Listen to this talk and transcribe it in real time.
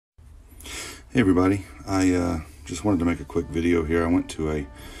Hey everybody, I just wanted to make a quick video here. I went to a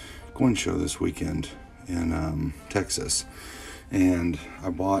coin show this weekend in Texas, and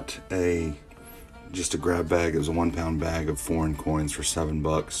I bought just a grab bag. It was a 1 pound bag of foreign coins for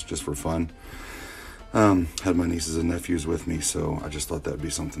 $7 just for fun. Had my nieces and nephews with me, so I just thought that'd be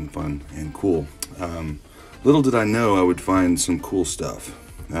something fun and cool. Little did I know I would find some cool stuff.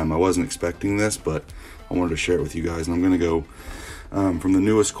 I wasn't expecting this, but I wanted to share it with you guys, and I'm gonna go from the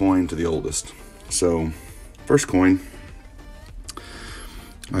newest coin to the oldest. So, first coin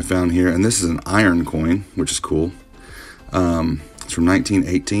I found here, and this is an iron coin, which is cool. It's from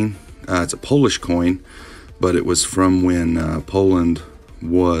 1918. It's a Polish coin, but it was from when Poland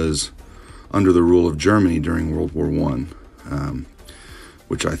was under the rule of Germany during World War I,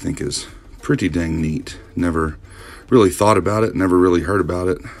 which I think is pretty dang neat. Never really thought about it, never really heard about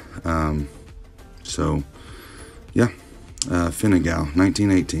it. So, yeah, Finnegal,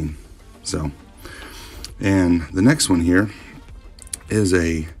 1918. So, and the next one here is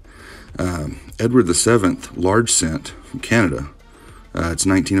a Edward VII large cent from Canada. It's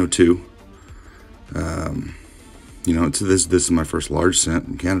 1902. You know, this is my first large cent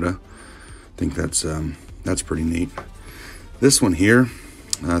from Canada. I think that's pretty neat. This one here,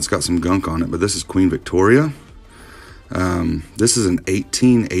 it's got some gunk on it, but this is Queen Victoria. This is an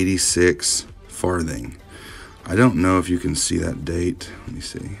 1886 farthing. I don't know if you can see that date. Let me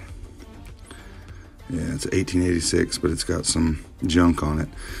see. Yeah, it's 1886, but it's got some junk on it.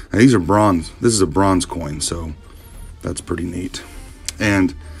 Now, these are bronze. This is a bronze coin, so that's pretty neat.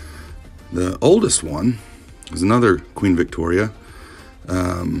 And the oldest one is another Queen Victoria.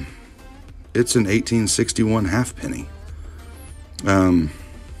 It's an 1861 halfpenny.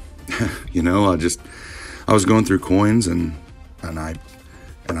 You know, I was going through coins and I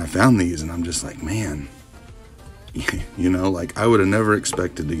found these, and I'm just like, man, you know, like I would have never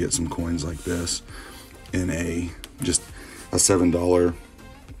expected to get some coins like this in just a $7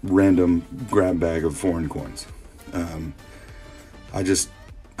 random grab bag of foreign coins. I just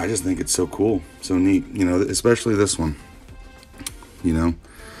think it's so cool, so neat, you know, especially this one, you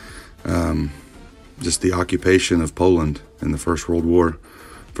know, just the occupation of Poland in the First World War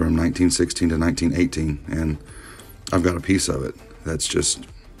from 1916 to 1918, and I've got a piece of it.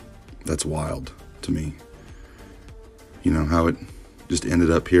 That's wild to me, you know, how it just ended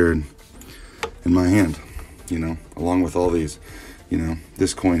up here in my hand, you know, along with all these. You know,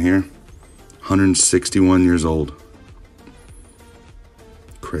 this coin here, 161 years old.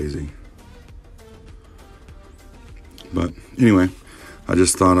 Crazy. But anyway, I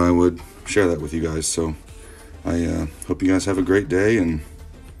just thought I would share that with you guys. So I hope you guys have a great day, and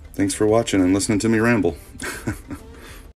thanks for watching and listening to me ramble.